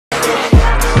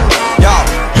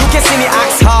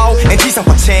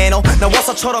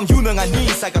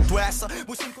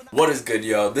What is good,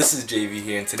 y'all? This is JV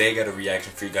here, and today I got a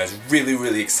reaction for you guys.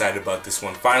 Really excited about this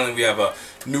one. Finally, we have a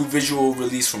new visual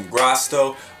release from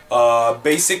GROSTO.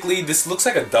 Basically, this looks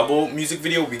like a double music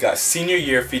video. We got Senior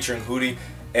Year featuring Hoody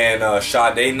and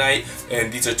Sade Night,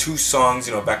 and these are two songs,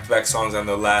 you know, back-to-back songs on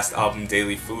the last album,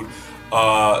 Daily Food.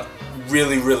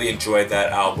 Really enjoyed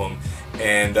that album,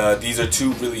 and these are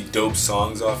two really dope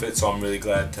songs off it, so I'm really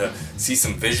glad to see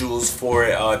some visuals for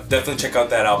it. Definitely check out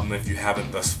that album if you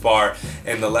haven't thus far.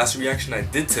 And the last reaction I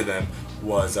did to them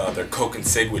was their Coke and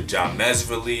Sig with John Mez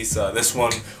release. This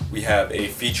one we have a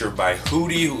feature by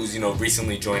Hoody, who's, you know,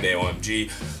 recently joined AOMG,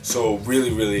 so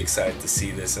really excited to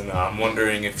see this, and I'm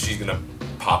wondering if she's gonna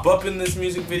pop up in this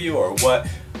music video or what.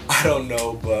 I don't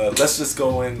know, but let's just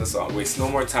go in. Let's not waste no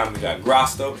more time. We got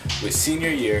GROSTO with Senior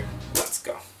Year. Let's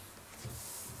go.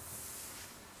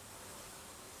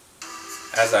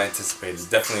 As I anticipated, it's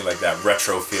definitely like that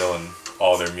retro feel in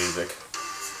all their music.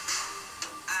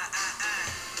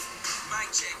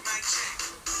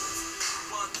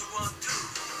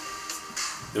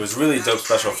 There was really dope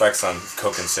special effects on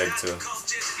Coke and Sig too.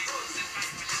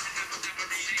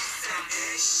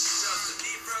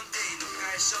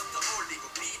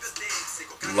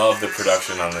 Love the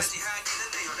production on this.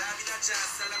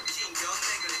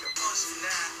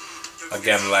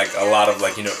 Again, like a lot of,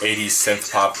 like, you know, 80s synth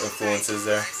pop influences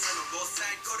there.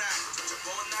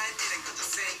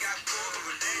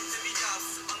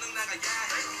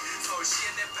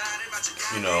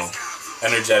 You know,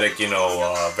 energetic, you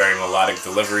know, very melodic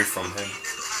delivery from him.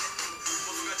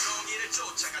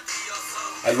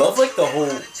 I love like the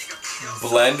whole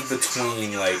blend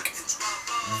between like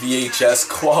VHS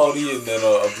quality and then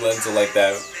a blend to like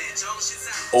that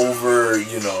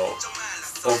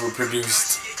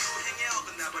overproduced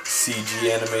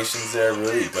CG animations there.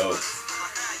 Really dope.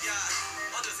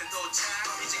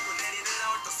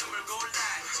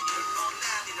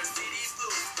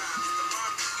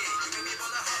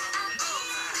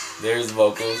 There's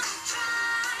vocals.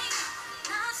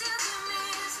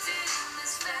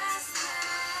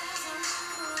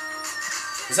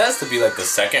 This has to be like the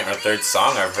second or third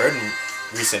song I've heard in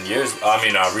recent years. I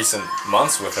mean, recent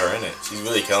months with her in it. She's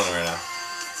really killing it right now.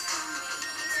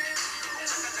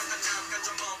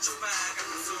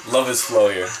 Love his flow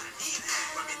here.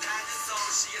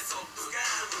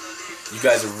 You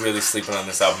guys are really sleeping on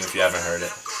this album if you haven't heard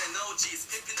it.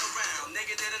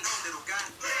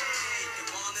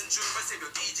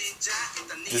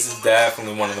 This is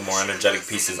definitely one of the more energetic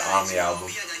pieces on the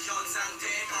album.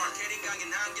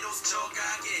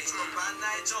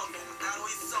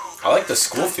 I like the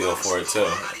school feel for it too,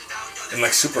 and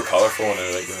like super colorful and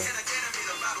everything.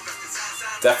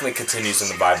 Definitely continues in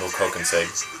the vibe of Coke and Sig.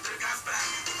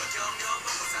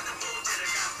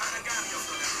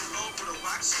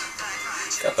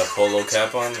 Got the polo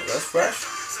cap on. That's fresh.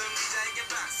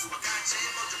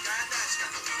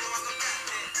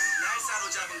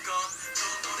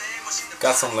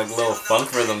 Got some like little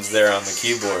funk rhythms there on the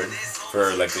keyboard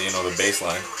for like the, you know, the bass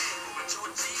line.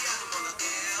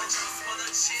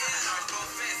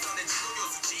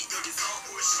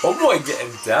 Oh boy,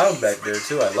 getting down back there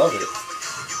too. I love it.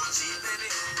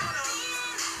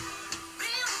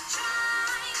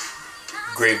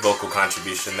 Great vocal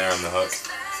contribution there on the hook.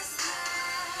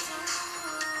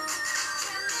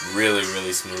 Really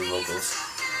smooth vocals.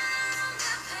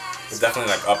 It's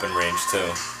definitely like up in range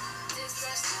too.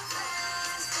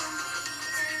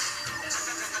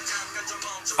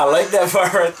 I like that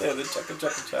part right there, the chugga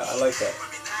chugga cha. I like that.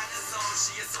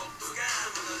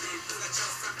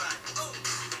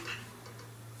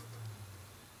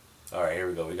 Alright, here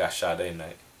we go. We got Sade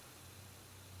Night.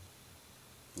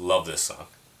 Love this song.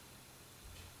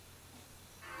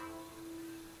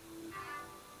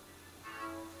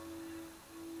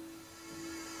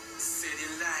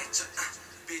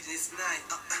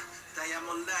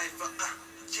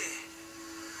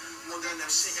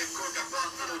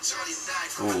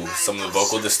 Ooh, some of the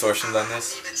vocal distortions on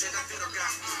this.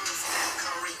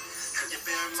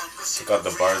 Check out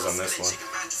the bars on this one.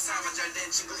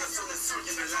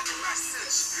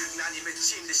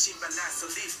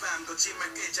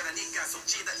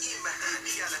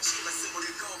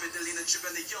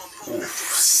 Ooh,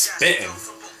 spitting.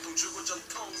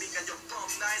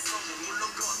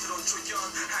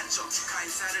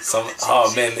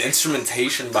 Oh man, the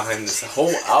instrumentation behind this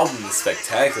whole album is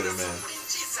spectacular, man.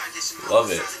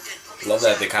 Love it. Love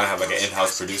that they kind of have like an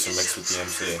in-house producer mixed with the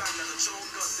MC.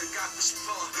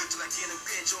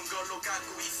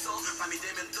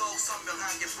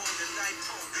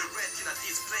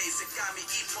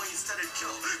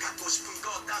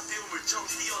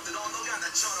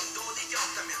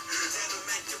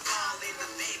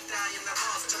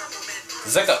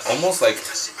 There's like almost like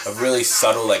a really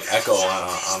subtle like echo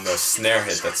on the snare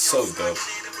hit that's so dope.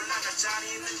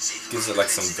 Gives it like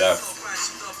some depth.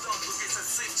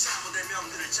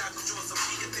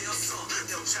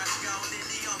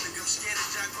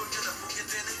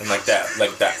 And like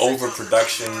that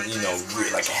overproduction, you know,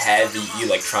 like heavy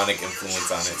electronic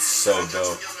influence on it. It's so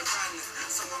dope.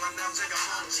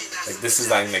 Like this is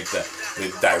like the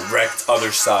direct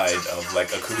other side of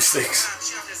like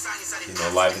acoustics. You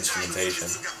know, live instrumentation.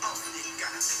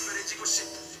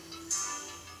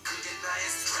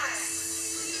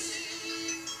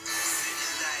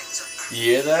 You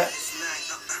hear that?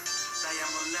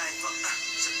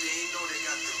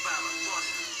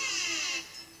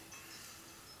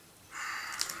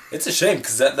 It's a shame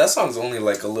because that song's only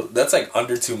like a little. That's like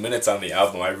under 2 minutes on the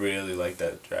album. I really like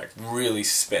that track. Really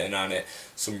spitting on it.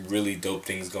 Some really dope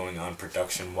things going on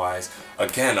production wise.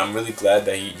 Again, I'm really glad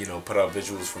that he put out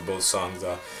visuals for both songs.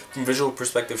 From visual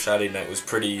perspective, Sade Night was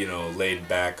pretty laid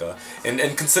back. And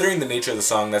considering the nature of the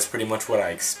song, that's pretty much what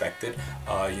I expected.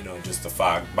 Just the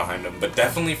fog behind them. But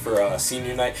definitely for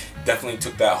Senior Night, definitely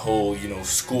took that whole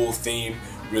school theme.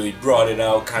 Really brought it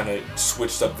out, kind of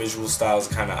switched up visual styles,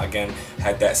 kind of again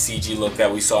had that CG look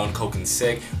that we saw in Coke and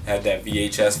Sick, had that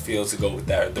VHS feel to go with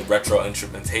that, the retro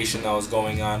instrumentation that was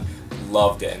going on.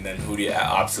 Loved it. And then Hoody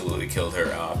absolutely killed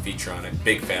her feature on it.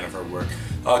 Big fan of her work.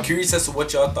 Curious as to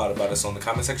what y'all thought about it, so in the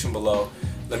comment section below,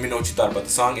 let me know what you thought about the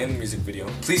song and the music video.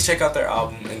 Please check out their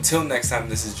album. Until next time,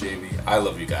 this is JV. I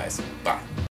love you guys. Bye.